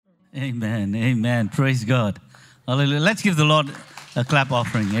Amen. Amen. Praise God. Hallelujah. Let's give the Lord a clap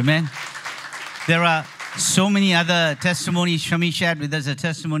offering. Amen. There are so many other testimonies. Shami shared with us a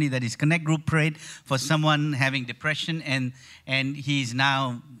testimony that his Connect group prayed for someone having depression, and he's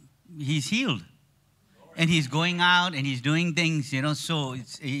healed. And he's going out and he's doing things, so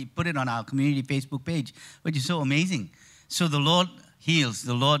he put it on our community Facebook page, which is so amazing. So the Lord heals,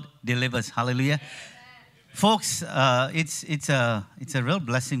 the Lord delivers. Hallelujah. Folks, it's a real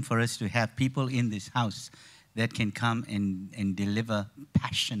blessing for us to have people in this house that can come and deliver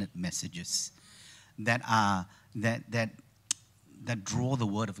passionate messages that draw the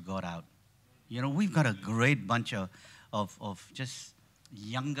word of God out. We've got a great bunch of just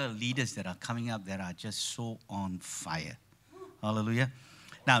younger leaders that are coming up that are just so on fire. Hallelujah.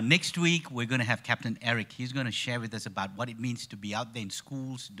 Now, next week, we're going to have Captain Eric. He's going to share with us about what it means to be out there in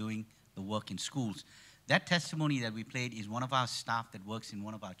schools, doing the work in schools. That testimony that we played is one of our staff that works in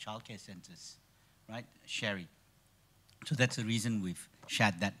one of our childcare centers, right? Sherry. So that's the reason we've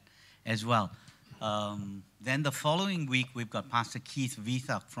shared that as well. Then the following week, we've got Pastor Keith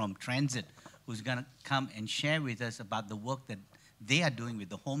Vithak from Transit, who's going to come and share with us about the work that they are doing with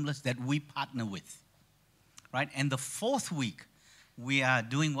the homeless that we partner with, right? And the fourth week, we are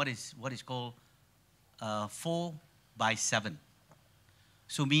doing what is called 4x7.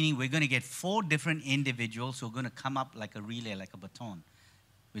 So meaning we're going to get 4 different individuals who are going to come up like a relay, like a baton,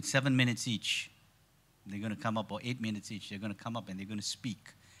 with 7 minutes each. They're going to come up, or 8 minutes each. They're going to come up and they're going to speak.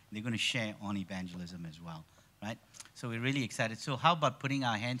 They're going to share on evangelism as well, right? So we're really excited. So how about putting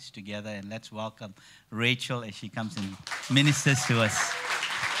our hands together and let's welcome Rachel as she comes and ministers to us.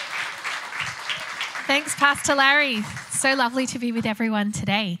 Thanks, Pastor Larry. So lovely to be with everyone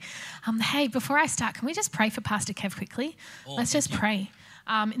today. Hey, before I start, can we just pray for Pastor Kev quickly? Let's just pray.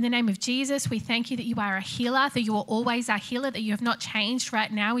 In the name of Jesus, we thank you that you are a healer, that you are always our healer, that you have not changed right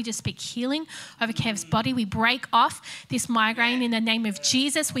now. We just speak healing over Kev's body. We break off this migraine in the name of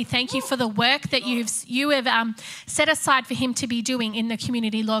Jesus. We thank you for the work that you have set aside for him to be doing in the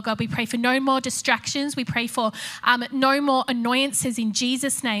community, Lord God. We pray for no more distractions. We pray for no more annoyances in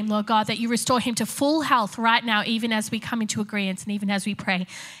Jesus' name, Lord God, that you restore him to full health right now, even as we come into agreement and even as we pray.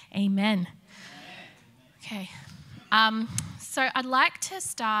 Amen. Okay. So I'd like to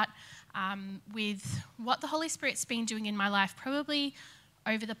start with what the Holy Spirit's been doing in my life, probably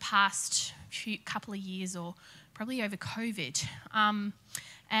over the past couple of years, or probably over COVID.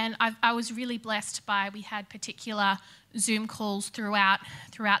 And I was really blessed by, we had particular Zoom calls throughout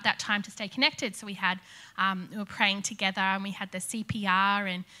that time to stay connected. So we were praying together, and we had the CPR,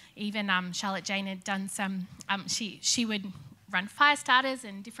 and even Charlotte Jane had done some, she would run fire starters,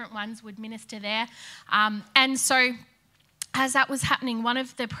 and different ones would minister there. And so as that was happening, one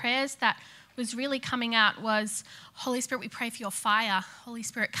of the prayers that was really coming out was, Holy Spirit, we pray for your fire. Holy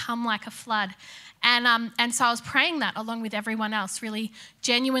Spirit, come like a flood. And so I was praying that along with everyone else, really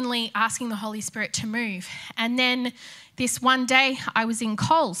genuinely asking the Holy Spirit to move. And then this one day I was in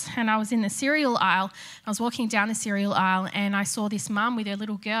Coles and I was in the cereal aisle. I was walking down the cereal aisle and I saw this mum with her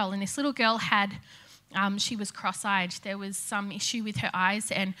little girl. And this little girl she was cross-eyed. There was some issue with her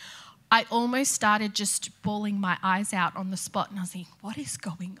eyes, and I almost started just bawling my eyes out on the spot, and I was like, what is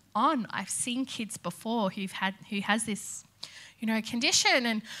going on? I've seen kids before who has this,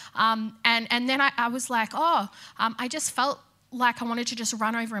 condition. And then I was like, I just felt like I wanted to just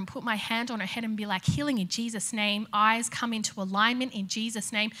run over and put my hand on her head and be like, healing in Jesus' name, eyes come into alignment in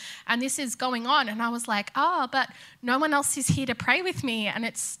Jesus' name. And this is going on. And I was like, but no one else is here to pray with me. And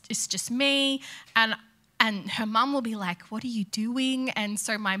it's just me. And her mum will be like, what are you doing? And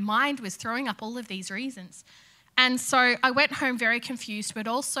so my mind was throwing up all of these reasons. And so I went home very confused, but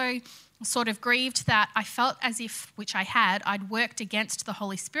also sort of grieved that I felt as if, which I had, I'd worked against the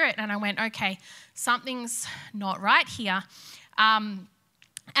Holy Spirit. And I went, okay, something's not right here. And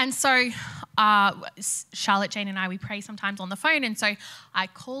so Charlotte, Jane and I, we pray sometimes on the phone. And so I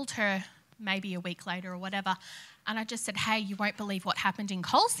called her maybe a week later or whatever. And I just said, hey, you won't believe what happened in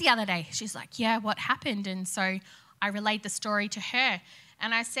Coles the other day. She's like, yeah, what happened? And so I relayed the story to her.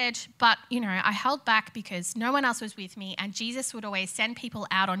 And I said, but, I held back because no one else was with me, and Jesus would always send people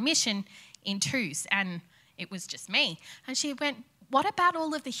out on mission in twos, and it was just me. And she went, what about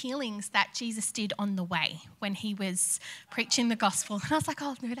all of the healings that Jesus did on the way when he was preaching the gospel? And I was like,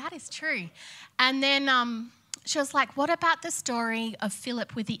 oh, no, that is true. And then she was like, what about the story of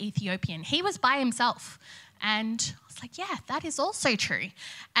Philip with the Ethiopian? He was by himself. And I was like, yeah, that is also true.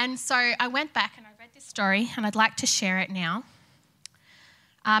 And so I went back and I read this story, and I'd like to share it now.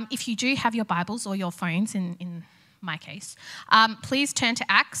 If you do have your Bibles or your phones, in my case, please turn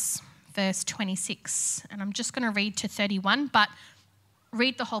to Acts, verse 26. And I'm just going to read to 31, but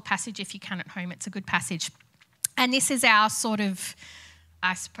read the whole passage if you can at home. It's a good passage. And this is our sort of,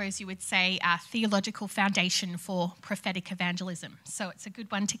 I suppose you would say, our theological foundation for prophetic evangelism. So it's a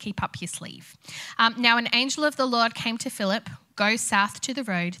good one to keep up your sleeve. Now, an angel of the Lord came to Philip, go south to the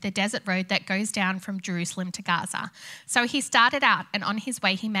road, the desert road that goes down from Jerusalem to Gaza. So he started out, and on his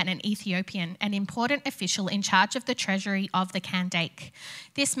way he met an Ethiopian, an important official in charge of the treasury of the Kandake.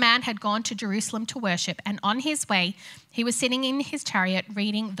 This man had gone to Jerusalem to worship, and on his way he was sitting in his chariot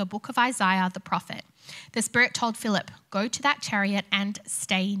reading the book of Isaiah the prophet. The Spirit told Philip, go to that chariot and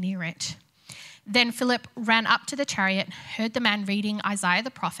stay near it. Then Philip ran up to the chariot, heard the man reading Isaiah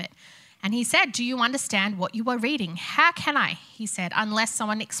the prophet, and he said, do you understand what you are reading? How can I, he said, unless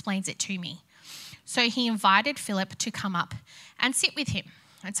someone explains it to me? So he invited Philip to come up and sit with him.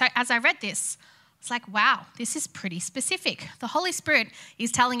 And so as I read this, it's like, wow, this is pretty specific. The Holy Spirit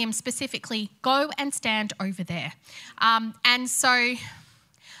is telling him specifically, go and stand over there. And so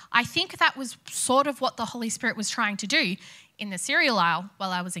I think that was sort of what the Holy Spirit was trying to do in the cereal aisle while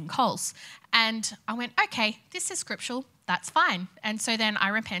I was in Coles. And I went, okay, this is scriptural, that's fine. And so then I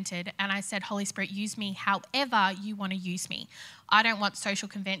repented and I said, Holy Spirit, use me however you want to use me. I don't want social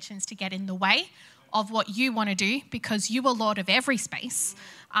conventions to get in the way of what you want to do, because you are Lord of every space.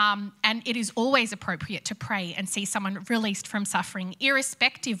 And it is always appropriate to pray and see someone released from suffering,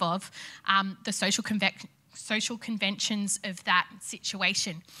 irrespective of the social conventions of that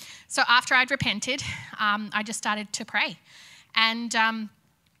situation. So after I'd repented, I just started to pray. And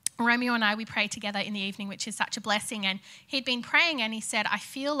Romeo and I, we prayed together in the evening, which is such a blessing. And he'd been praying and he said, I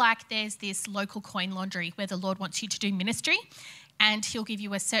feel like there's this local coin laundry where the Lord wants you to do ministry, and he'll give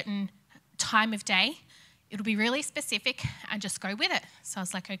you a certain time of day. It'll be really specific and just go with it. So I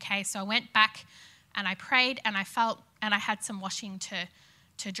was like, okay. So I went back and I prayed and I felt, and I had some washing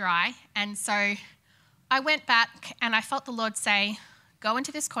to dry. And so I went back and I felt the Lord say, go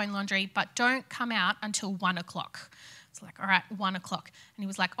into this coin laundry, but don't come out until 1 o'clock. It's like, all right, 1 o'clock. And he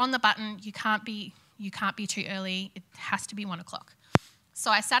was like, on the button, you can't be too early. It has to be 1 o'clock. So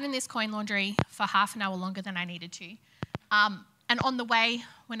I sat in this coin laundry for half an hour longer than I needed to. And on the way,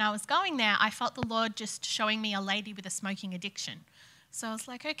 when I was going there, I felt the Lord just showing me a lady with a smoking addiction. So I was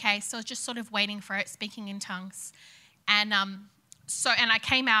like, okay. So I was just sort of waiting for it, speaking in tongues. And I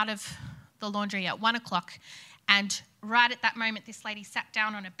came out of the laundry at 1 o'clock, and right at that moment, this lady sat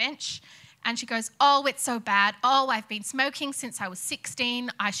down on a bench and she goes, oh, it's so bad. Oh, I've been smoking since I was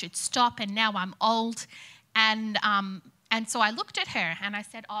 16. I should stop, and now I'm old. And so I looked at her and I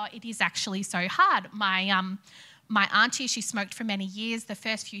said, oh, it is actually so hard. My auntie, she smoked for many years. The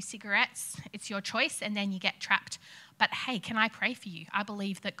first few cigarettes, it's your choice, and then you get trapped. But hey, can I pray for you? I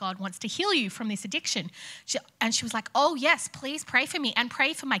believe that God wants to heal you from this addiction. She was like, oh yes, please pray for me, and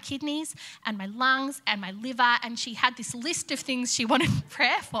pray for my kidneys and my lungs and my liver. And she had this list of things she wanted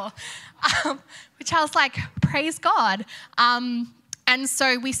prayer for, which I was like, praise God. And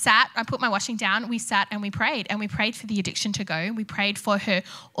so we sat, I put my washing down, we sat and we prayed for the addiction to go. We prayed for her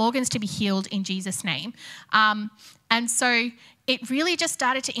organs to be healed in Jesus' name. And so it really just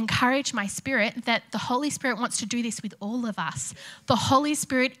started to encourage my spirit that the Holy Spirit wants to do this with all of us. The Holy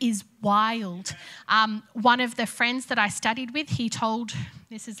Spirit is wild. One of the friends that I studied with, he told,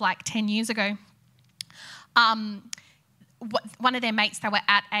 this is like 10 years ago, one of their mates, they were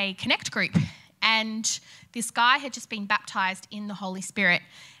at a Connect group, and this guy had just been baptized in the Holy Spirit.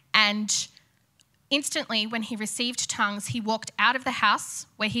 And instantly, when he received tongues, he walked out of the house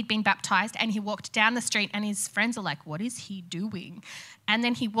where he'd been baptized, and he walked down the street, and his friends are like, what is he doing? And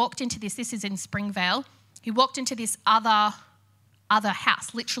then he walked into this is in Springvale, he walked into this other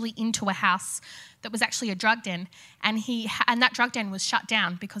house, literally into a house that was actually a drug den. And that drug den was shut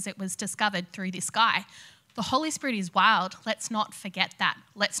down because it was discovered through this guy. The Holy Spirit is wild. Let's not forget that.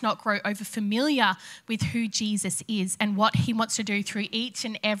 Let's not grow over familiar with who Jesus is and what he wants to do through each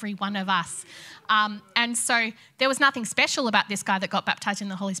and every one of us. And so there was nothing special about this guy that got baptized in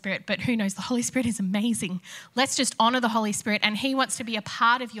the Holy Spirit, but who knows, the Holy Spirit is amazing. Let's just honor the Holy Spirit, and he wants to be a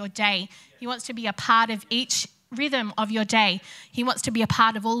part of your day. He wants to be a part of each rhythm of your day. He wants to be a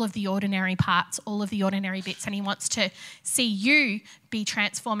part of all of the ordinary parts, all of the ordinary bits, and he wants to see you be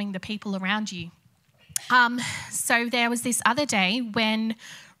transforming the people around you. So there was this other day when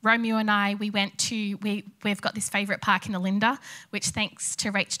Romeo and I, we've got this favourite park in Olinda, which thanks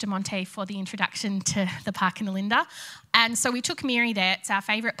to Rach de Monte for the introduction to the park in Olinda. And so we took Miri there, it's our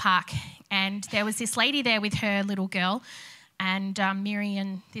favourite park, and there was this lady there with her little girl, and Miri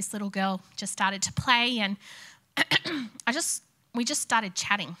and this little girl just started to play, and we just started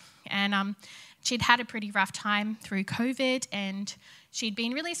chatting. And she'd had a pretty rough time through COVID, and she'd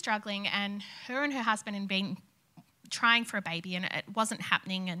been really struggling, and her husband had been trying for a baby, and it wasn't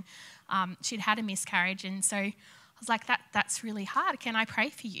happening, and she'd had a miscarriage. And so I was like, that's really hard. Can I pray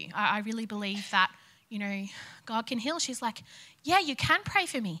for you? I really believe that, God can heal. She's like, yeah, you can pray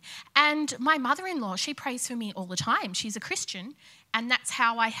for me. And my mother-in-law, she prays for me all the time. She's a Christian. And that's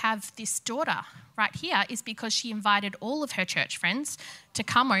how I have this daughter right here, is because she invited all of her church friends to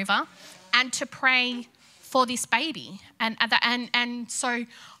come over and to pray for this baby. And so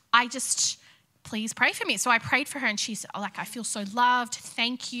I just, please pray for me. So I prayed for her, and she's like, I feel so loved.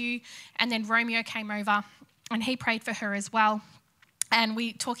 Thank you. And then Romeo came over and he prayed for her as well. And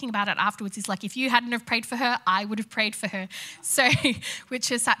we talking about it afterwards, is like, if you hadn't have prayed for her, I would have prayed for her. So, which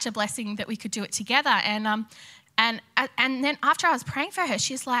is such a blessing that we could do it together. And then after I was praying for her,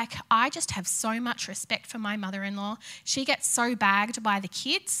 she's like, I just have so much respect for my mother-in-law. She gets so bagged by the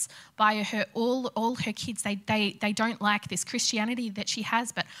kids, by her all her kids. They don't like this Christianity that she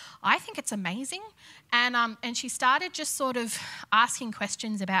has, but I think it's amazing. And she started just sort of asking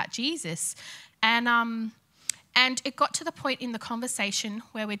questions about Jesus. And it got to the point in the conversation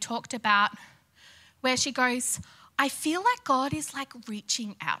where we talked about, where she goes, I feel like God is like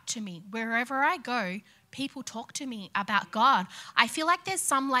reaching out to me. Wherever I go, people talk to me about God. I feel like there's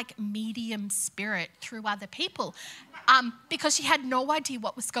some like medium spirit through other people, because she had no idea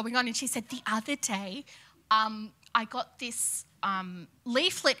what was going on. And she said, the other day, I got this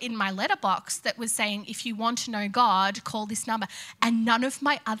leaflet in my letterbox that was saying, if you want to know God, call this number. And none of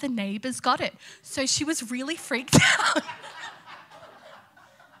my other neighbours got it. So she was really freaked out.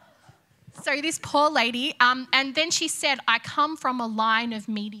 So this poor lady, and then she said, I come from a line of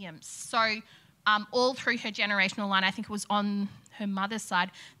mediums. So all through her generational line, I think it was on her mother's side,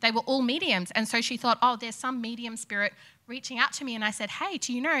 they were all mediums. And so she thought, oh, there's some medium spirit reaching out to me. And I said, hey,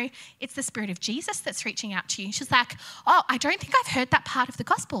 do you know it's the Spirit of Jesus that's reaching out to you? She's like, oh, I don't think I've heard that part of the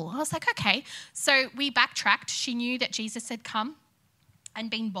gospel. I was like, okay. So we backtracked. She knew that Jesus had come and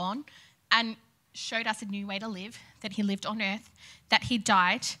been born and showed us a new way to live, that he lived on earth, that he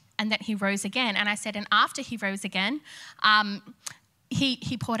died, and that he rose again. And I said, and after he rose again,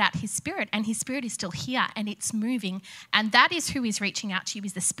 he poured out his Spirit, and his Spirit is still here and it's moving. And that is who is reaching out to you,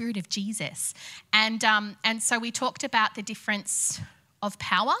 is the Spirit of Jesus. And so we talked about the difference of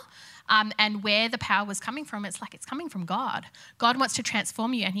power and where the power was coming from. It's like, it's coming from God. God wants to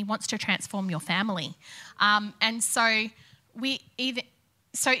transform you, and he wants to transform your family. And so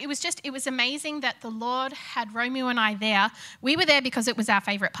it was amazing that the Lord had Romeo and I there. We were there because it was our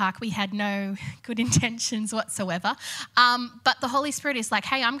favourite park. We had no good intentions whatsoever. But the Holy Spirit is like,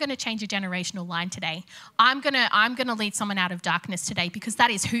 hey, I'm going to change a generational line today. I'm going to lead someone out of darkness today, because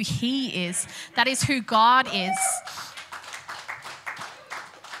that is who he is. That is who God is.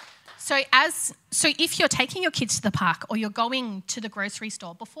 So if you're taking your kids to the park, or you're going to the grocery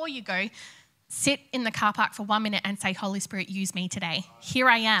store, before you go, sit in the car park for 1 minute and say, Holy Spirit, use me today. Here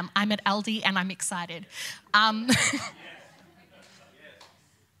I am. I'm at Aldi and I'm excited. How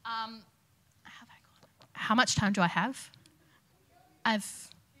much time do I have?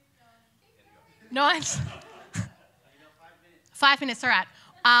 No, 5 minutes, all right.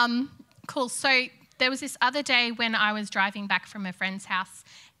 Cool. So there was this other day when I was driving back from a friend's house,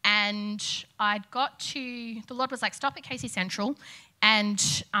 and the Lord was like, stop at Casey Central,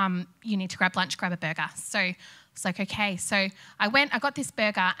 and you need to grab lunch, grab a burger. So it's like, okay. So I got this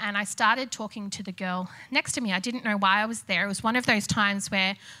burger, and I started talking to the girl next to me. I didn't know why I was there. It was one of those times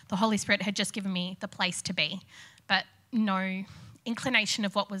where the Holy Spirit had just given me the place to be, but no inclination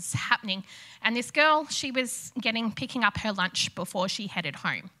of what was happening. And this girl, she was picking up her lunch before she headed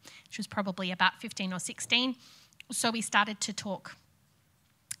home. She was probably about 15 or 16. So we started to talk.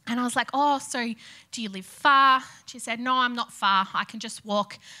 And I was like, oh, so do you live far? She said, no, I'm not far. I can just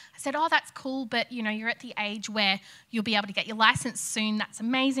walk. I said, oh, that's cool, but, you're at the age where you'll be able to get your license soon. That's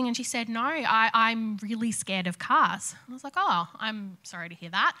amazing. And she said, no, I'm really scared of cars. I was like, oh, I'm sorry to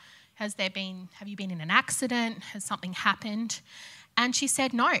hear that. Have you been in an accident? Has something happened? And she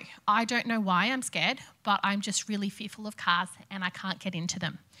said, no, I don't know why I'm scared, but I'm just really fearful of cars and I can't get into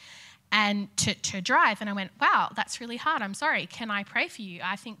them. And to drive. And I went, wow, that's really hard. I'm sorry. Can I pray for you?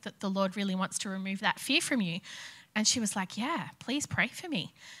 I think that the Lord really wants to remove that fear from you. And she was like, yeah, please pray for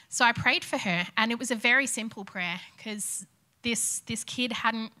me. So I prayed for her, and it was a very simple prayer, because this kid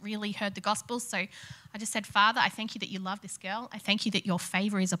hadn't really heard the gospel. So I just said, Father, I thank you that you love this girl. I thank you that your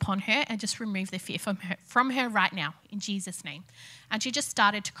favour is upon her, and just remove the fear from her right now, in Jesus' name. And she just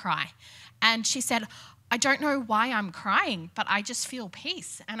started to cry. And she said, I don't know why I'm crying, but I just feel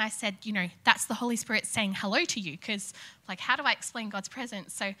peace. And I said, that's the Holy Spirit saying hello to you, because, how do I explain God's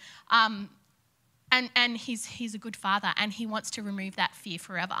presence? So, and he's a good father, and he wants to remove that fear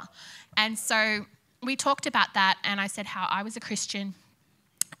forever. And so we talked about that, and I said how I was a Christian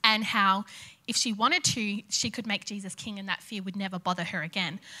and how if she wanted to, she could make Jesus king and that fear would never bother her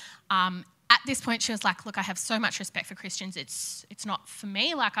again. At this point, she was like, look, I have so much respect for Christians. It's not for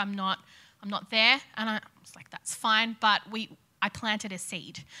me. Like, I'm not there. And I was like, that's fine. But I planted a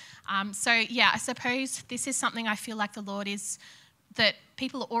seed. So, yeah, I suppose this is something I feel like the Lord is, that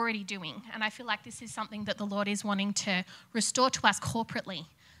people are already doing. And I feel like this is something that the Lord is wanting to restore to us corporately.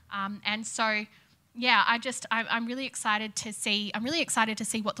 And so, yeah, I'm really excited to see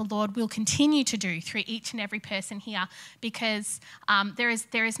what the Lord will continue to do through each and every person here, because there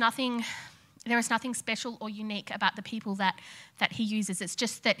is nothing special or unique about the people that he uses. It's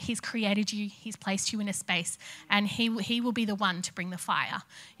just that he's created you, he's placed you in a space, and he will be the one to bring the fire.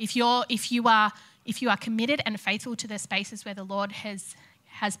 If you are committed and faithful to the spaces where the Lord has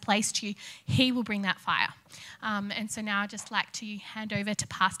placed you, he will bring that fire. And so now I'd just like to hand over to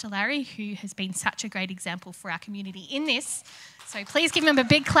Pastor Larry, who has been such a great example for our community in this. So please give him a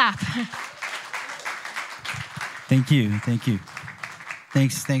big clap. Thank you.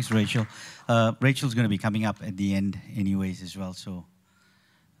 Thanks, Rachel. Rachel's going to be coming up at the end anyways as well, so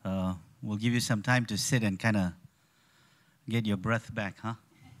we'll give you some time to sit and kind of get your breath back, huh?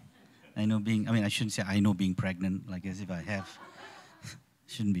 I shouldn't say I know being pregnant, like as if I have.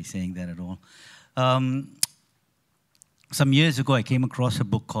 Shouldn't be saying that at all. Some years ago, I came across a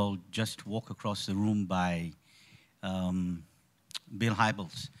book called Just Walk Across the Room by Bill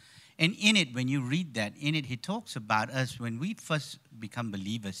Hybels. And in it, when you read that, he talks about us when we first become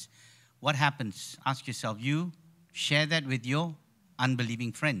believers. What happens? Ask yourself, you share that with your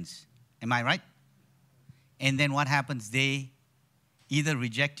unbelieving friends. Am I right? And then what happens? They either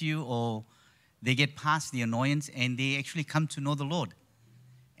reject you or they get past the annoyance and they actually come to know the Lord.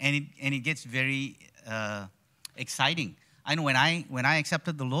 And it gets very exciting. I know when I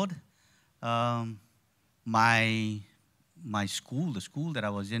accepted the Lord, my school, the school that I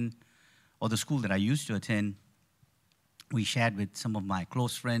was in, or the school that I used to attend, we shared with some of my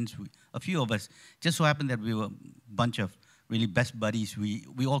close friends, a few of us. Just so happened that we were a bunch of really best buddies.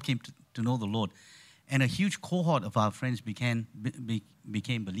 We all came to know the Lord. And a huge cohort of our friends became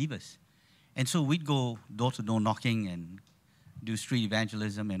believers. And so we'd go door-to-door knocking and do street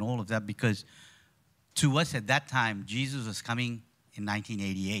evangelism and all of that, because to us at that time, Jesus was coming in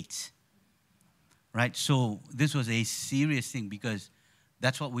 1988. Right? So this was a serious thing, because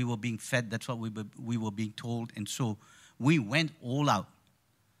that's what we were being fed. That's what we were being told. And so we went all out.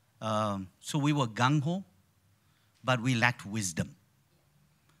 So we were gung-ho, but we lacked wisdom.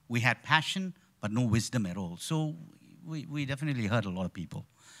 We had passion, but no wisdom at all. So we definitely hurt a lot of people,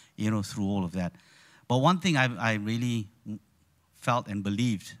 through all of that. But one thing I really felt and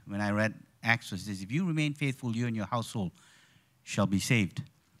believed when I read Acts was this: if you remain faithful, you and your household shall be saved.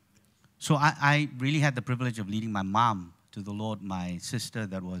 So I really had the privilege of leading my mom to the Lord, my sister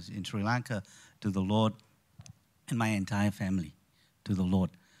that was in Sri Lanka to the Lord, and my entire family to the Lord.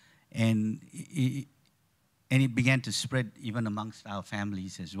 And it began to spread even amongst our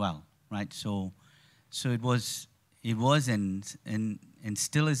families as well, right? So it was and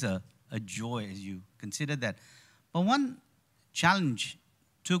still is a joy as you consider that. But one challenge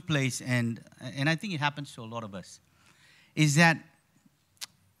took place, and I think it happens to a lot of us, is that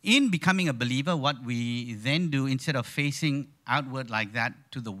in becoming a believer, what we then do, instead of facing outward like that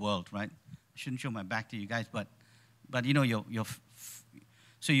to the world, right? I shouldn't show my back to you guys, but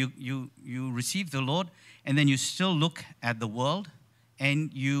so you receive the Lord, and then you still look at the world,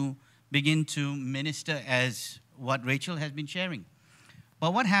 and you begin to minister as what Rachel has been sharing.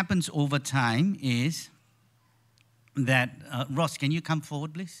 But what happens over time is that, Ross, can you come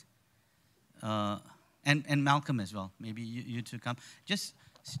forward, please? And Malcolm as well. Maybe you two come. Just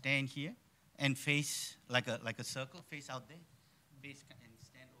stand here and face like a circle. Face out there. Face and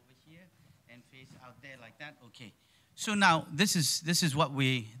stand over here and face out there like that. Okay. So now this is what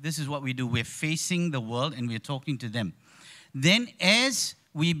we do. We're facing the world and we're talking to them. Then as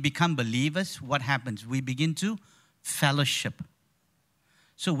we become believers, what happens? We begin to fellowship.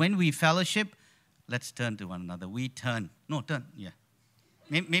 So when we fellowship, let's turn to one another. Yeah.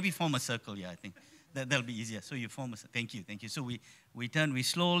 Maybe form a circle, yeah, I think. That'll be easier. So you form a circle. Thank you. So we turn, we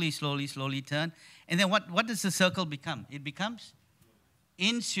slowly turn. And then what does the circle become? It becomes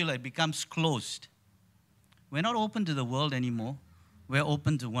insular, it becomes closed. We're not open to the world anymore. We're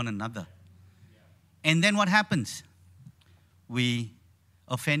open to one another. And then what happens? We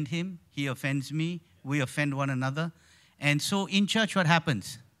offend him, he offends me, we offend one another. And so in church, what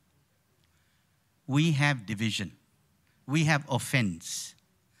happens? We have division. We have offense.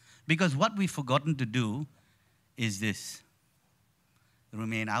 Because what we've forgotten to do is this: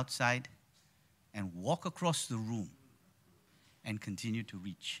 remain outside and walk across the room and continue to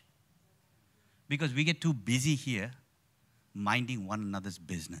reach. Because we get too busy here minding one another's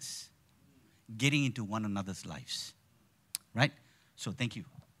business, getting into one another's lives. Right? So thank you.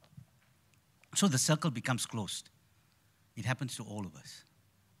 So the circle becomes closed. It happens to all of us.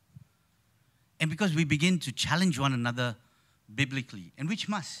 And because we begin to challenge one another biblically, and which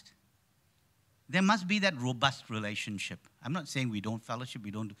must. There must be that robust relationship. I'm not saying we don't fellowship,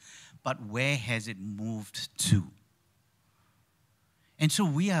 but where has it moved to? And so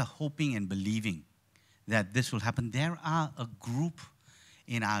we are hoping and believing that this will happen. There are a group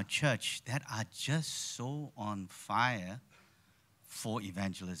in our church that are just so on fire for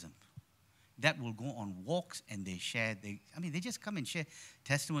evangelism, that will go on walks and they share. They just come and share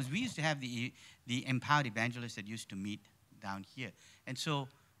testimonies. We used to have the empowered evangelists that used to meet down here. And so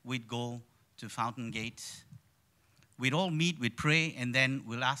we'd go to Fountain Gates. We'd all meet, we'd pray, and then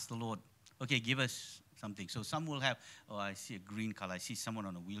we'll ask the Lord, okay, give us something. So some will have, I see a green color. I see someone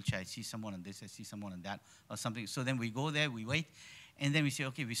on a wheelchair. I see someone on this. I see someone on that or something. So then we go there, we wait, and then we say,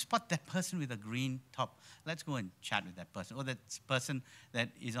 okay, we spot that person with a green top. Let's go and chat with that person. Or that person that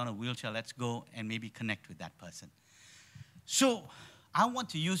is on a wheelchair, let's go and maybe connect with that person. So I want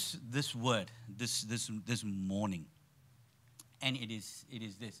to use this word this morning. And it is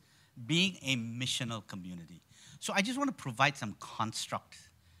this, being a missional community. So I just want to provide some construct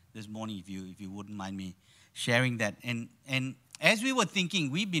this morning, if you wouldn't mind me sharing that. And as we were thinking,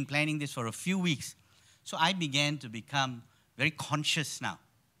 we've been planning this for a few weeks. So I began to become very conscious now.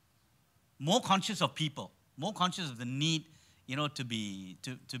 More conscious of people, more conscious of the need, to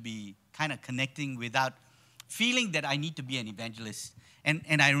be kind of connecting without feeling that I need to be an evangelist.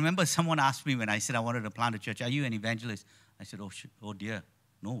 And I remember someone asked me when I said I wanted to plant a church, are you an evangelist? I said, oh dear,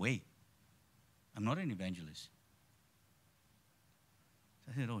 no way. I'm not an evangelist.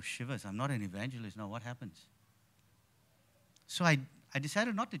 I said, oh, shivers, I'm not an evangelist. Now what happens? So I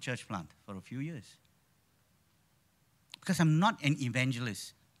decided not to church plant for a few years. Because I'm not an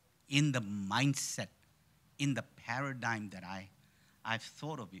evangelist in the mindset, in the paradigm that I've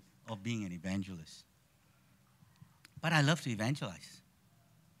thought of being an evangelist. But I love to evangelize,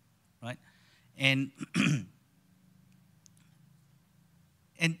 right? And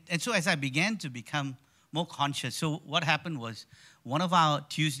And so as I began to become more conscious, so what happened was one of our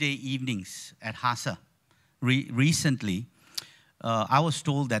Tuesday evenings at Hassa recently, I was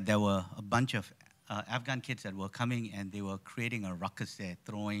told that there were a bunch of Afghan kids that were coming and they were creating a ruckus there,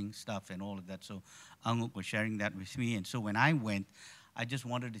 throwing stuff and all of that. So Anguk was sharing that with me. And so when I went, I just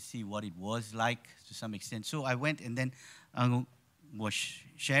wanted to see what it was like to some extent. So I went, and then Anguk was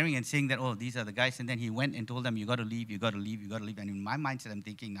sharing and saying that, oh, these are the guys. And then he went and told them, you got to leave, you got to leave, you got to leave. And in my mindset, I'm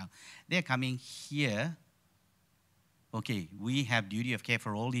thinking now, they're coming here. Okay, we have duty of care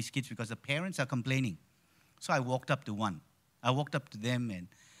for all these kids because the parents are complaining. So I walked up to one. I walked up to them, and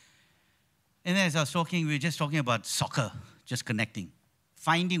then as I was talking, we were just talking about soccer, just connecting,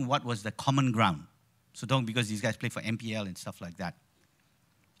 finding what was the common ground. So don't, because these guys play for MPL and stuff like that.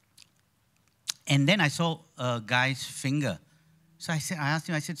 And then I saw a guy's finger. So I asked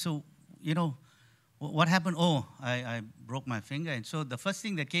him, I said, so, what happened? Oh, I broke my finger. And so the first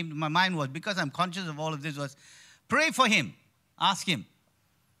thing that came to my mind was, because I'm conscious of all of this, was pray for him. Ask him.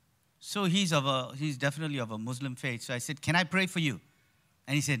 So he's definitely of a Muslim faith. So I said, can I pray for you?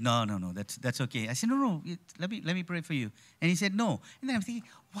 And he said, no, that's okay. I said, no, let me pray for you. And he said, no. And then I'm thinking,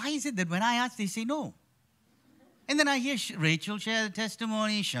 why is it that when I ask, they say no? And then I hear Rachel share the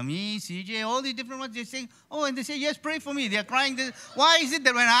testimony, Shami, CJ, all the different ones, they're saying, oh, and they say, yes, pray for me. They're crying. Why is it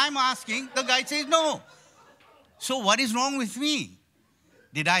that when I'm asking, the guy says no? So what is wrong with me?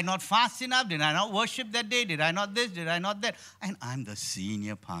 Did I not fast enough? Did I not worship that day? Did I not this? Did I not that? And I'm the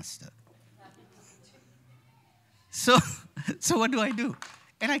senior pastor. So what do I do?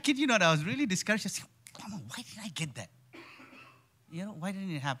 And I kid you not, I was really discouraged. I said, come on, why didn't I get that? Why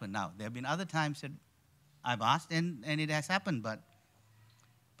didn't it happen? Now, there have been other times that I've asked, and it has happened, but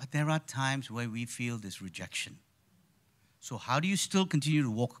there are times where we feel this rejection. So how do you still continue to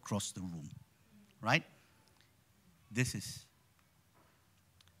walk across the room, right? This is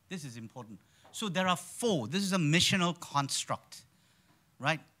important. So there are 4. This is a missional construct,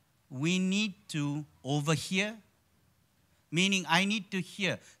 right? We need to overhear, meaning I need to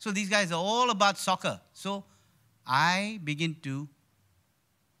hear. So these guys are all about soccer. So I begin to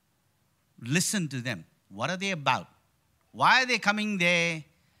listen to them. What are they about? Why are they coming there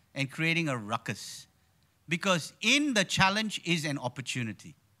and creating a ruckus? Because in the challenge is an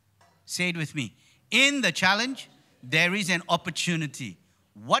opportunity. Say it with me. In the challenge, there is an opportunity.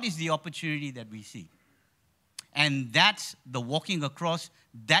 What is the opportunity that we see? And that's the walking across.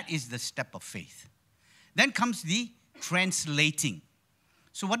 That is the step of faith. Then comes the translating.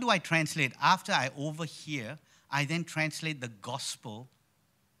 So what do I translate? After I overhear, I then translate the gospel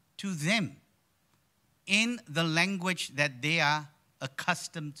to them in the language that they are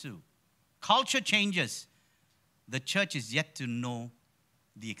accustomed to. Culture changes. The church is yet to know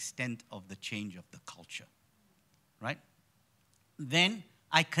the extent of the change of the culture, right? Then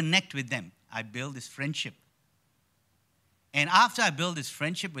I connect with them. I build this friendship. And after I build this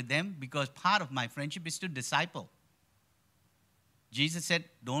friendship with them, because part of my friendship is to disciple. Jesus said,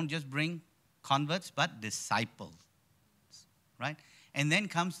 don't just bring converts, but disciples, right? And then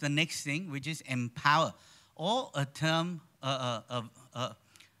comes the next thing, which is empower, or a term, a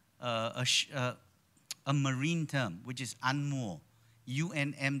marine term, which is unmoor,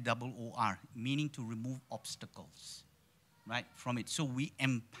 UNMOOR, meaning to remove obstacles, right, from it. So we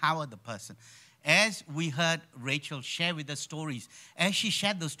empower the person. As we heard Rachel share with us stories, as she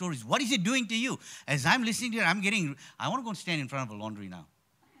shared those stories, what is it doing to you? As I'm listening to her, I want to go and stand in front of a laundry now.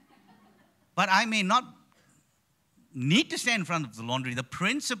 But I may not need to stand in front of the laundry. The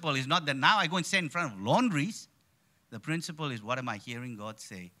principle is not that now I go and stand in front of laundries. The principle is, what am I hearing God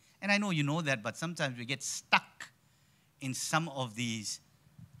say? And I know you know that, but sometimes we get stuck in some of these,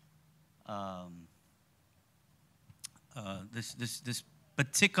 this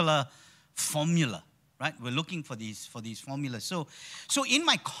particular formula, right? We're looking for these formulas. So in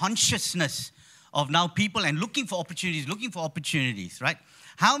my consciousness of now people and looking for opportunities, right?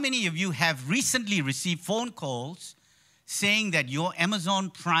 How many of you have recently received phone calls saying that your Amazon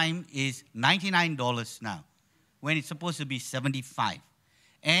Prime is $99 now, when it's supposed to be $75?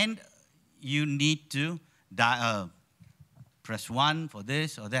 And you need to press 1 for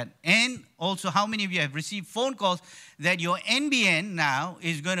this or that. And also, how many of you have received phone calls that your NBN now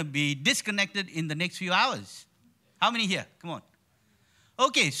is going to be disconnected in the next few hours? How many here? Come on.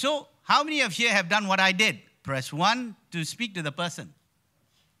 Okay, so how many of you have done what I did? Press 1 to speak to the person.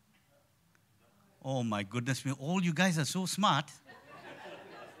 Oh my goodness me, all you guys are so smart.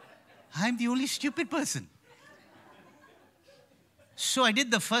 I'm the only stupid person. So I did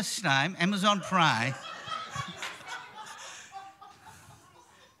the first time, Amazon Prime.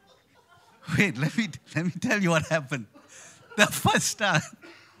 Wait, let me tell you what happened. The first time.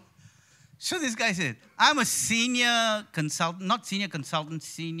 So this guy said, I'm a senior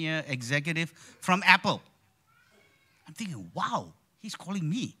executive from Apple. I'm thinking, wow, he's calling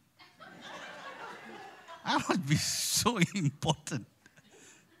me. I must be so important.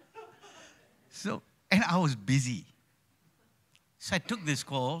 And I was busy. So I took this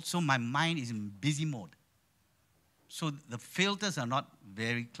call, so my mind is in busy mode. So the filters are not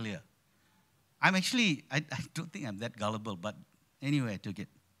very clear. I don't think I'm that gullible, but anyway, I took it.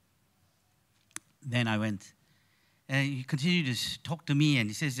 Then I went, and he continued to talk to me, and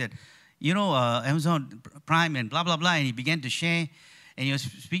he says that, Amazon Prime and blah, blah, blah, and he began to share, and he was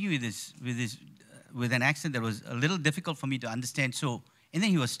speaking with an accent that was a little difficult for me to understand. And then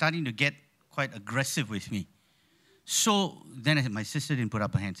he was starting to get quite aggressive with me. So then my sister didn't put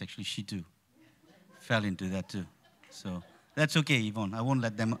up her hands. Actually, she too fell into that too. So that's okay, Yvonne. I won't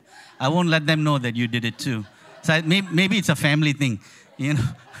let them know that you did it too. So maybe it's a family thing,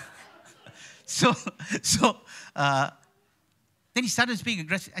 So then he started speaking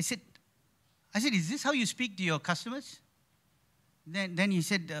aggressive. I said, is this how you speak to your customers? Then he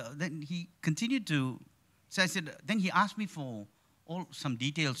said, then he continued to. So I said, then he asked me for some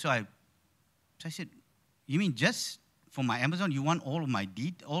details. So I said, you mean just for my Amazon, you want all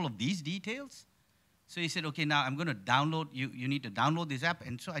of these details? So he said, okay, now I'm going to download, you need to download this app.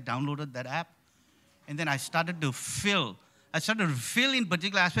 And so I downloaded that app. And then I started to fill in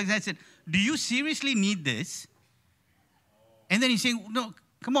particular aspects. And I said, do you seriously need this? And then he's saying, no,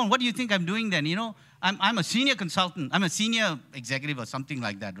 come on, what do you think I'm doing then? I'm a senior consultant. I'm a senior executive or something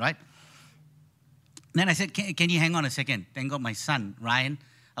like that, right? Then I said, can you hang on a second? Thank God my son, Ryan,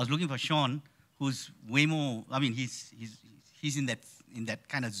 I was looking for Sean, who's way more, he's in that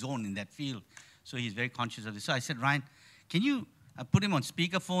kind of zone, in that field. So he's very conscious of this. So I said, Ryan, I put him on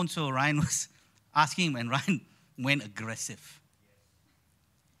speakerphone, so Ryan was asking him, and Ryan went aggressive.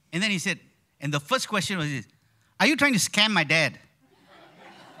 And then he said, and the first question was this, are you trying to scam my dad?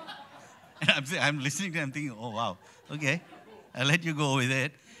 And I'm listening to him, thinking, oh, wow, okay, I'll let you go with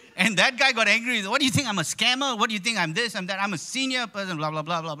it. And that guy got angry. What do you think, I'm a scammer? What do you think, I'm this, I'm that? I'm a senior person, blah, blah,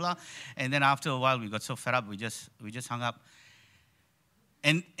 blah, blah, blah. And then after a while, we got so fed up, we just hung up.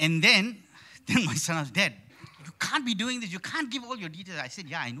 And then my son was, Dad, you can't be doing this. You can't give all your details. I said,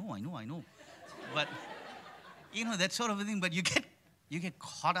 yeah, I know. But, that sort of a thing. But you get You get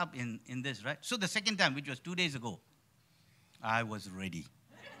caught up in this, right? So the second time, which was 2 days ago, I was ready.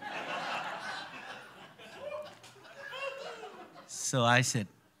 So I said,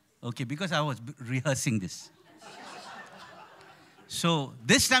 okay, because I was rehearsing this. So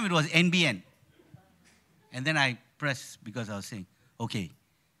this time it was NBN. And then I pressed because I was saying, okay,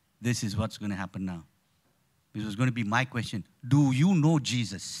 this is what's going to happen now. This was going to be my question. Do you know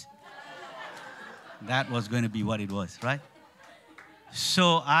Jesus? That was going to be what it was, right?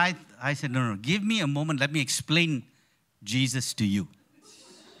 So I said, no, give me a moment. Let me explain Jesus to you.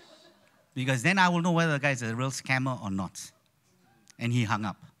 Because then I will know whether the guy is a real scammer or not. And he hung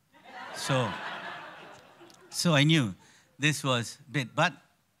up. So I knew this was bit. But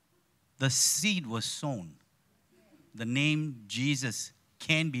the seed was sown. The name Jesus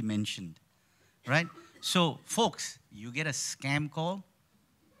can be mentioned, right? So, folks, you get a scam call,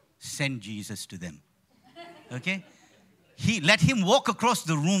 send Jesus to them, okay? Let him walk across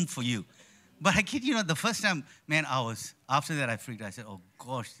the room for you. But I kid you, the first time, man, after that I freaked out. I said, oh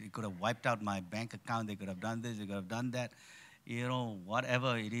gosh, they could have wiped out my bank account. They could have done this, they could have done that,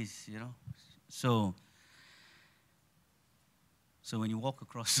 whatever it is, So when you walk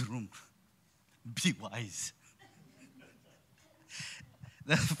across the room, be wise.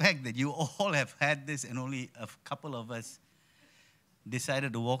 The fact that you all have had this and only a couple of us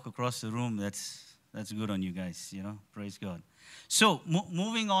decided to walk across the room, that's good on you guys, Praise God. So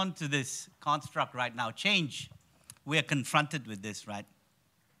moving on to this construct right now, change. We are confronted with this, right?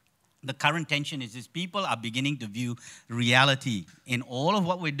 The current tension is this: people are beginning to view reality in all of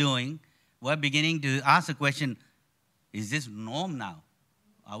what we're doing. We're beginning to ask the question, is this norm now?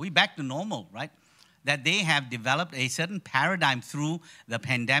 Are we back to normal, right? That they have developed a certain paradigm through the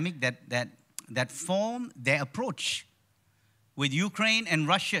pandemic that form their approach. With Ukraine and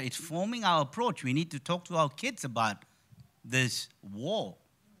Russia, it's forming our approach. We need to talk to our kids about this war.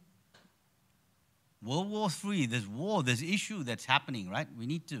 World War III, this war, this issue that's happening, right? We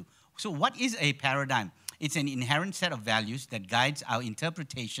need to. So what is a paradigm? It's an inherent set of values that guides our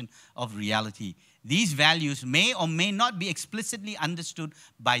interpretation of reality. These values may or may not be explicitly understood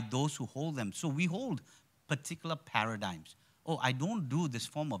by those who hold them. So we hold particular paradigms. Oh, I don't do this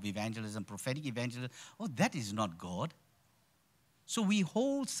form of evangelism, prophetic evangelism. Oh, that is not God. So we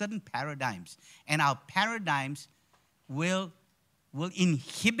hold certain paradigms, and our paradigms will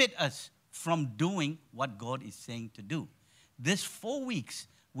inhibit us from doing what God is saying to do. This 4 weeks,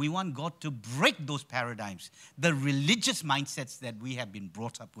 we want God to break those paradigms, the religious mindsets that we have been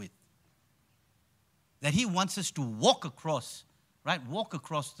brought up with. That he wants us to walk across, right? Walk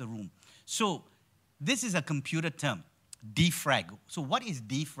across the room. So this is a computer term, defrag. So what is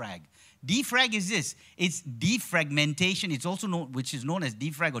defrag? Defrag is this. It's defragmentation. It's also known, which is known as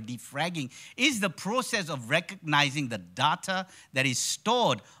defrag or defragging, is the process of recognizing the data that is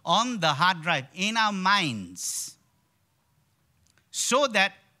stored on the hard drive in our minds so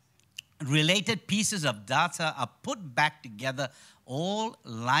that related pieces of data are put back together, all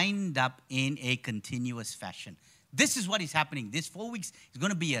lined up in a continuous fashion. This is what is happening. This 4 weeks is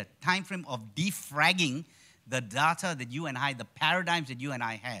going to be a time frame of defragging the data that you and I, the paradigms that you and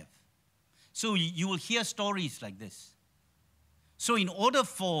I have. So you will hear stories like this. So in order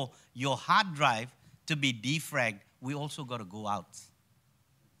for your hard drive to be defragged, we also got to go out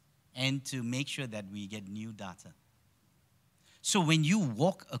and to make sure that we get new data. So when you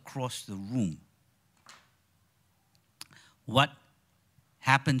walk across the room, what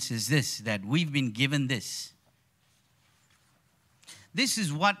happens is this, that we've been given this. This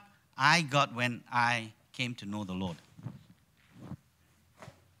is what I got when I came to know the Lord.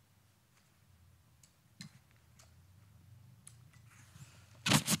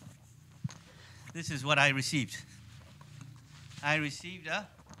 This is what I received. I received a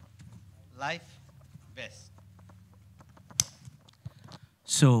life vest.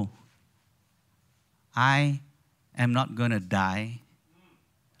 So, I am not going to die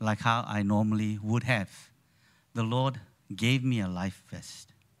like how I normally would have. The Lord gave me a life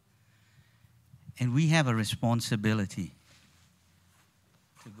vest. And we have a responsibility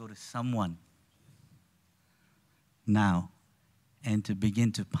to go to someone now and to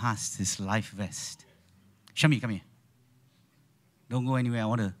begin to pass this life vest. Shami, come here. Don't go anywhere. I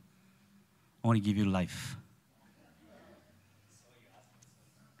want to give you life.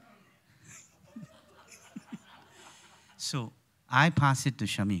 So I pass it to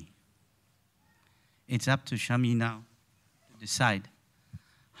Shami. It's up to Shami now to decide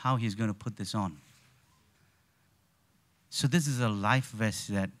how he's going to put this on. So this is a life vest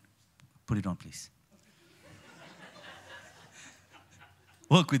that, put it on please.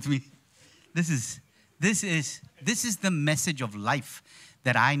 Work with me. This This is the message of life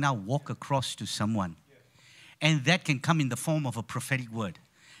that I now walk across to someone. And that can come in the form of a prophetic word.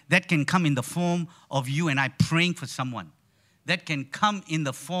 That can come in the form of you and I praying for someone. That can come in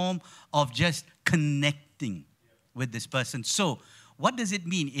the form of just connecting with this person. So, what does it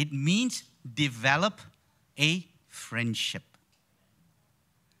mean? It means develop a friendship.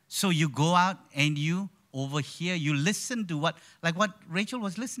 So you go out and you overhear, you listen to what Rachel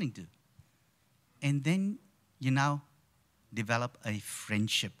was listening to. And then you now develop a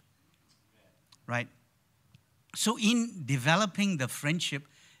friendship, right? So in developing the friendship,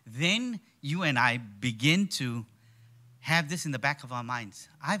 then you and I begin to have this in the back of our minds.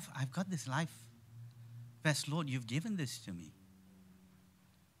 I've got this life. Yes, Lord, you've given this to me.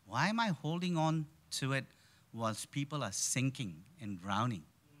 Why am I holding on to it whilst people are sinking and drowning?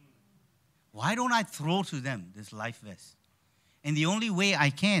 Why don't I throw to them this life vest? And the only way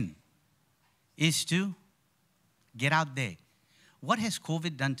I can is to get out there. What has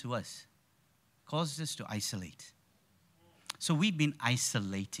COVID done to us? Caused us to isolate. So we've been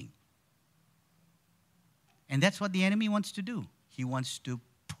isolating. And that's what the enemy wants to do. He wants to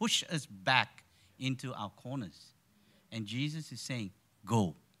push us back into our corners. And Jesus is saying,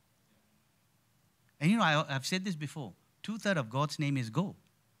 go. And I've said this before. 2/3 of God's name is go.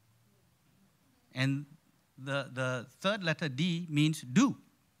 And the third letter D means do.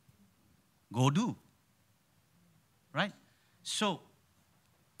 Go do. Right? So,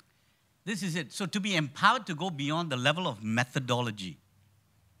 this is it. So to be empowered to go beyond the level of methodology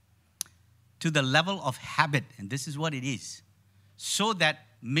to the level of habit, and this is what it is, so that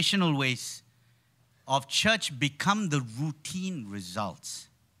missional ways of church become the routine results.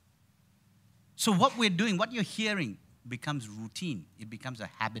 So what we're doing, what you're hearing becomes routine. It becomes a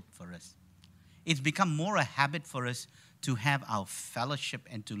habit for us. It's become more a habit for us to have our fellowship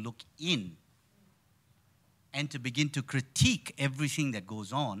and to look in and to begin to critique everything that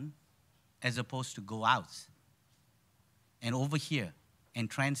goes on as opposed to go out and overhear and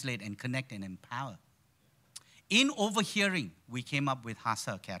translate and connect and empower. In overhearing, we came up with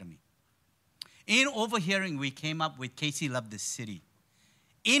Hasa Academy. In overhearing, we came up with Casey Love This City.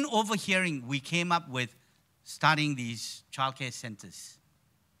 In overhearing, we came up with starting these childcare centers.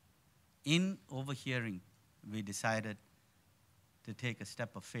 In overhearing, we decided to take a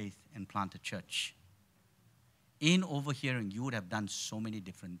step of faith and plant a church. In overhearing, you would have done so many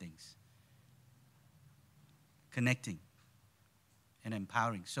different things. Connecting and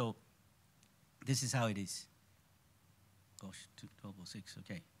empowering. So, this is how it is. Gosh, 12:06,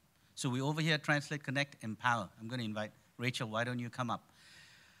 okay. So we overhear, translate, connect, empower. I'm going to invite Rachel, why don't you come up?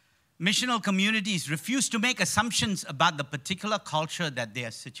 Missional communities refuse to make assumptions about the particular culture that they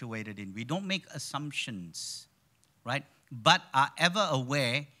are situated in. We don't make assumptions, right? But are ever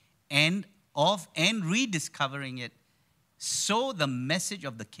aware and rediscovering it so the message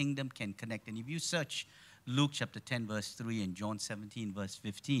of the kingdom can connect. And if you search Luke chapter 10, verse 3 and John 17, verse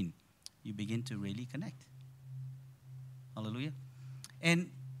 15, you begin to really connect. Hallelujah.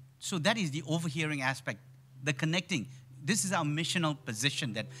 And so that is the overhearing aspect, the connecting. This is our missional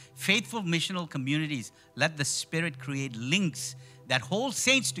position, that faithful missional communities let the Spirit create links that hold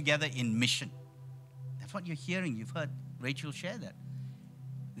saints together in mission. That's what you're hearing. You've heard Rachel share that.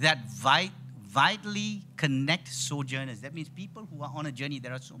 That vitally connect sojourners. That means people who are on a journey.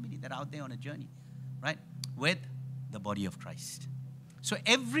 There are so many that are out there on a journey, right? With the body of Christ. So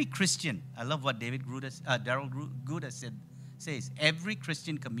every Christian, I love what Darrell Guda says, every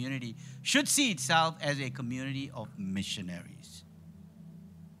Christian community should see itself as a community of missionaries.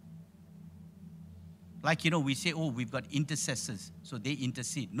 Like, we say, oh, we've got intercessors, so they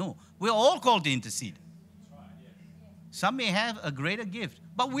intercede. No, we're all called to intercede. Some may have a greater gift,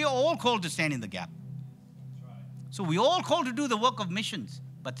 but we are all called to stand in the gap. So we're all called to do the work of missions,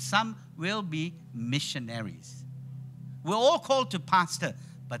 but some will be missionaries. We're all called to pastor,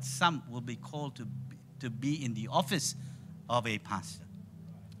 but some will be called to be in the office of a pastor.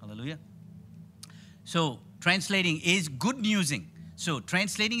 Hallelujah. So translating is good newsing. So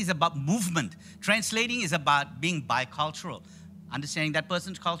translating is about movement. Translating is about being bicultural. Understanding that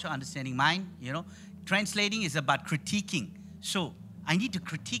person's culture, understanding mine, Translating is about critiquing. So I need to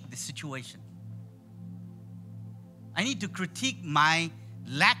critique the situation. I need to critique my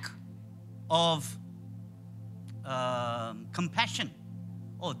lack of compassion.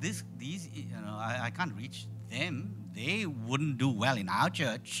 Oh, these, I can't reach them. They wouldn't do well in our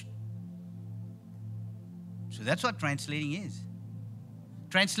church. So that's what translating is.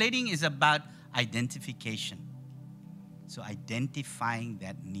 Translating is about identification. So identifying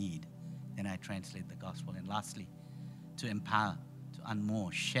that need, then I translate the gospel. And lastly, to empower, to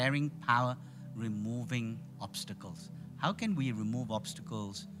unmoor, sharing power removing obstacles. How can we remove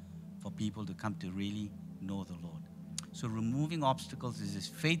obstacles for people to come to really know the Lord? So removing obstacles is this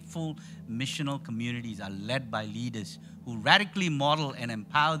faithful missional communities are led by leaders who radically model and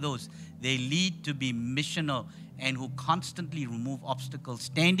empower those they lead to be missional and who constantly remove obstacles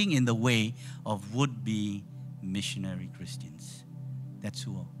standing in the way of would-be missionary Christians. That's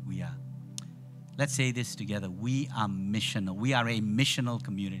who we are. Let's say this together. We are missional. We are a missional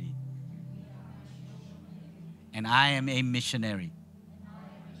community. And I am a missionary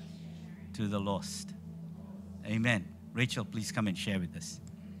to the lost. Amen. Rachel, please come and share with us.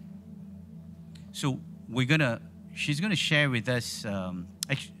 So she's gonna share with us.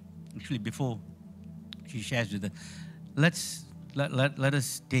 Actually, before she shares with us, let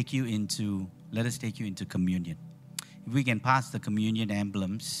us take you into communion. If we can pass the communion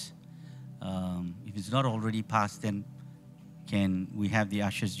emblems, if it's not already passed, then can we have the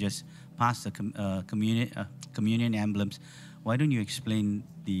ushers just pass the communion emblems? Why don't you explain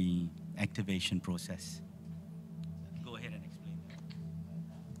the activation process? Go ahead and explain.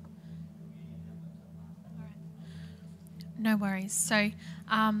 All right. No worries. So,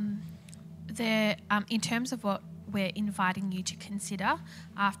 in terms of what we're inviting you to consider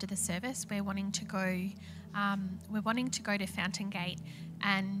after the service, we're wanting to go to Fountain Gate,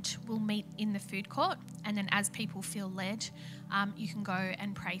 and we'll meet in the food court. And then, as people feel led, you can go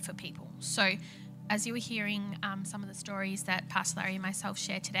and pray for people. So, as you were hearing some of the stories that Pastor Larry and myself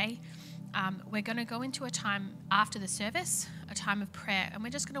shared today, we're going to go into a time after the service, a time of prayer, and we're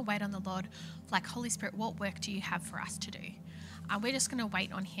just going to wait on the Lord, like, Holy Spirit, what work do you have for us to do? We're just going to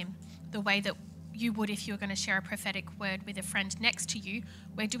wait on Him the way that you would if you were going to share a prophetic word with a friend next to you.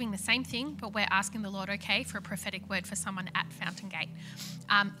 We're doing the same thing, but we're asking the Lord, okay, for a prophetic word for someone at Fountain Gate.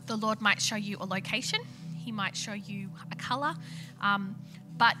 The Lord might show you a location. He might show you a colour.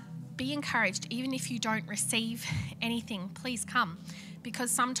 But be encouraged. Even if you don't receive anything, please come.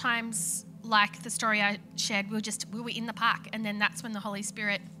 Because sometimes, like the story I shared, we were in the park, and then that's when the Holy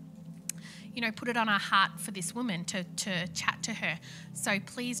Spirit, put it on our heart for this woman to chat to her. So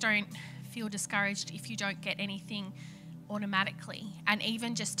please don't feel discouraged if you don't get anything automatically. And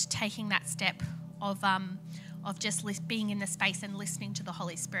even just taking that step of just being in the space and listening to the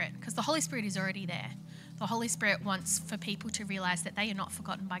Holy Spirit, because the Holy Spirit is already there. The Holy Spirit wants for people to realize that they are not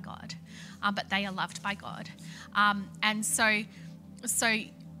forgotten by God, but they are loved by God. And so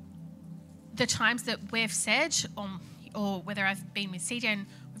the times that we've said, or whether I've been with CJ and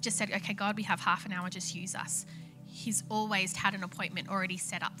we've just said, okay, God, we have half an hour, just use us. He's always had an appointment already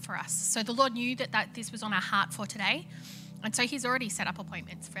set up for us. So the Lord knew that this was on our heart for today. And so He's already set up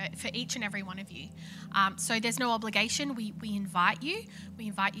appointments for each and every one of you. So there's no obligation. We invite you. We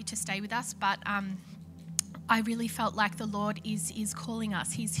invite you to stay with us. But I really felt like the Lord is calling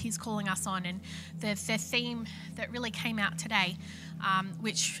us. He's calling us on. And the theme that really came out today,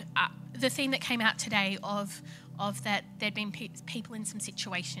 the theme that came out today of that there'd been people in some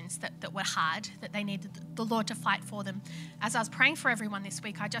situations that were hard, that they needed the Lord to fight for them. As I was praying for everyone this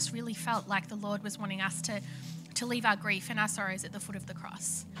week, I just really felt like the Lord was wanting us to leave our grief and our sorrows at the foot of the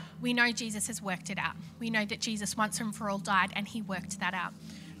cross. We know Jesus has worked it out. We know that Jesus once and for all died, and He worked that out.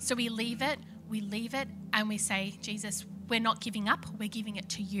 So we leave it, and we say, Jesus, we're not giving up, we're giving it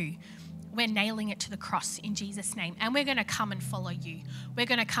to you. We're nailing it to the cross in Jesus' name, and we're going to come and follow you. We're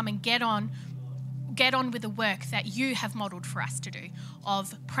going to come and get on with the work that you have modeled for us to do,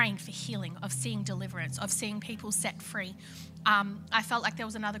 of praying for healing, of seeing deliverance, of seeing people set free. I felt like there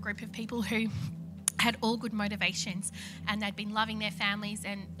was another group of people who had all good motivations, and they'd been loving their families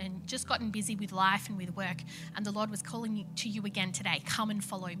and just gotten busy with life and with work. And the Lord was calling to you again today, come and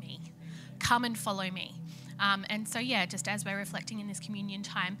follow me. Come and follow me. And so, just as we're reflecting in this communion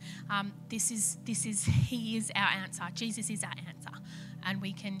time, He is our answer. Jesus is our answer. And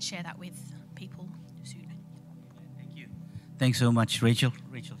we can share that with people soon. Thank you. Thanks so much, Rachel.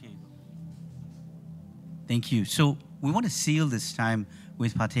 Rachel, here you go. Thank you. So we want to seal this time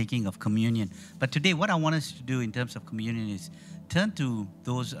with partaking of communion. But today, what I want us to do in terms of communion is turn to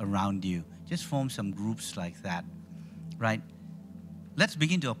those around you. Just form some groups like that, right? Let's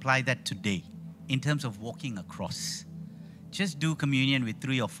begin to apply that today in terms of walking across. Just do communion with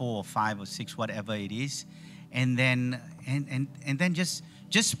 3 or 4 or 5 or 6, whatever it is, and then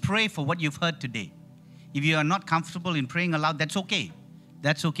just pray for what you've heard today. If you are not comfortable in praying aloud, that's okay.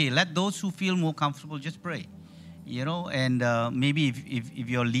 That's okay. Let those who feel more comfortable just pray. And maybe if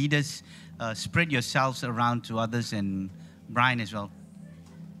your leaders, spread yourselves around to others, and Brian as well.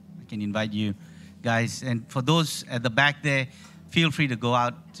 I can invite you guys. And for those at the back there, feel free to go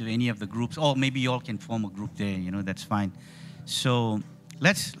out to any of the groups, or maybe you all can form a group there, that's fine. So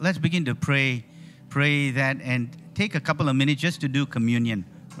let's begin to pray that, and take a couple of minutes just to do communion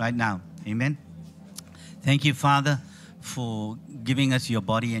right now. Amen. Thank you, Father, for giving us your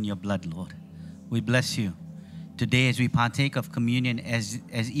body and your blood, Lord. We bless you. Today, as we partake of communion, as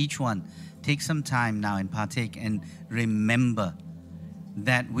each one, take some time now and partake, and remember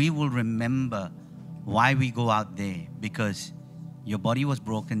that we will remember why we go out there, because your body was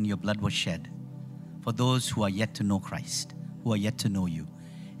broken, your blood was shed for those who are yet to know Christ, who are yet to know you.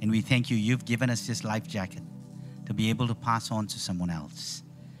 And we thank you, you've given us this life jacket to be able to pass on to someone else.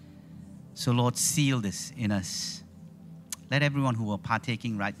 So Lord, seal this in us. Let everyone who are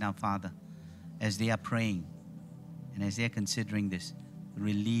partaking right now, Father, as they are praying and as they are considering this,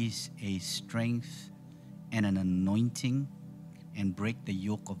 release a strength and an anointing and break the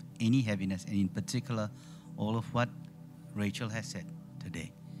yoke of any heaviness, and in particular, all of what Rachel has said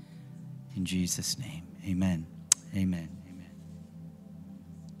today. In Jesus' name, amen. Amen. Amen.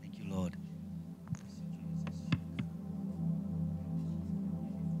 Thank you, Lord.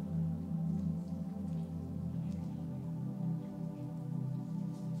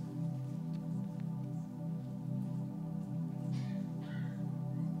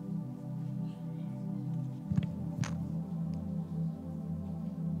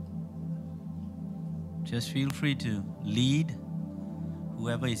 Just feel free to lead.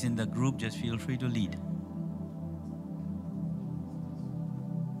 Whoever is in the group, just feel free to lead.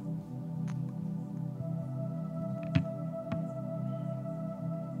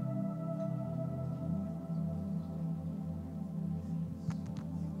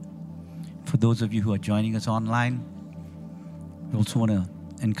 For those of you who are joining us online, we also want to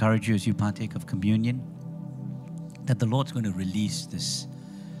encourage you as you partake of communion that the Lord's going to release this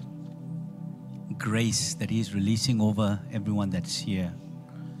grace that He's releasing over everyone that's here,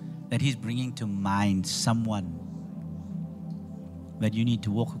 that He's bringing to mind someone that you need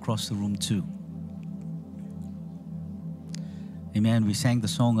to walk across the room to. Amen. We sang the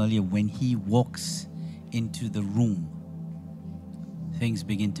song earlier, when He walks into the room, things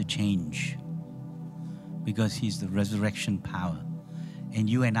begin to change, because He's the resurrection power. And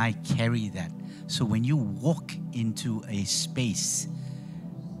you and I carry that. So when you walk into a space,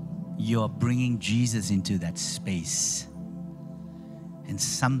 you're bringing Jesus into that space, and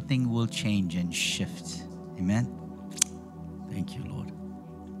something will change and shift. Amen. Thank you, Lord.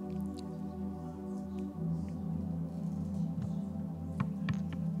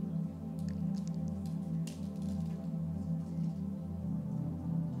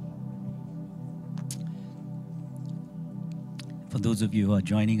 For those of you who are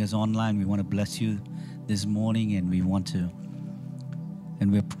joining us online, we want to bless you this morning, and we want to,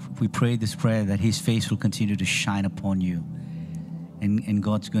 and we pray this prayer that His face will continue to shine upon you, and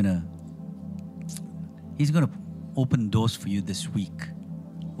God's He's gonna open doors for you this week,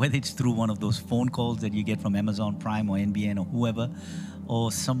 whether it's through one of those phone calls that you get from Amazon Prime or NBN or whoever,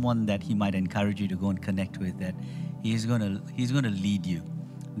 or someone that He might encourage you to go and connect with, that He's gonna lead you,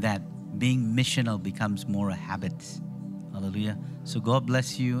 that being missional becomes more a habit. Hallelujah. So God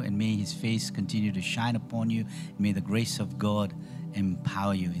bless you, and may His face continue to shine upon you. May the grace of God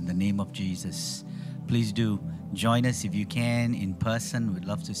empower you in the name of Jesus. Please do join us if you can in person. We'd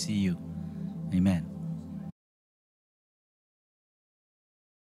love to see you. Amen.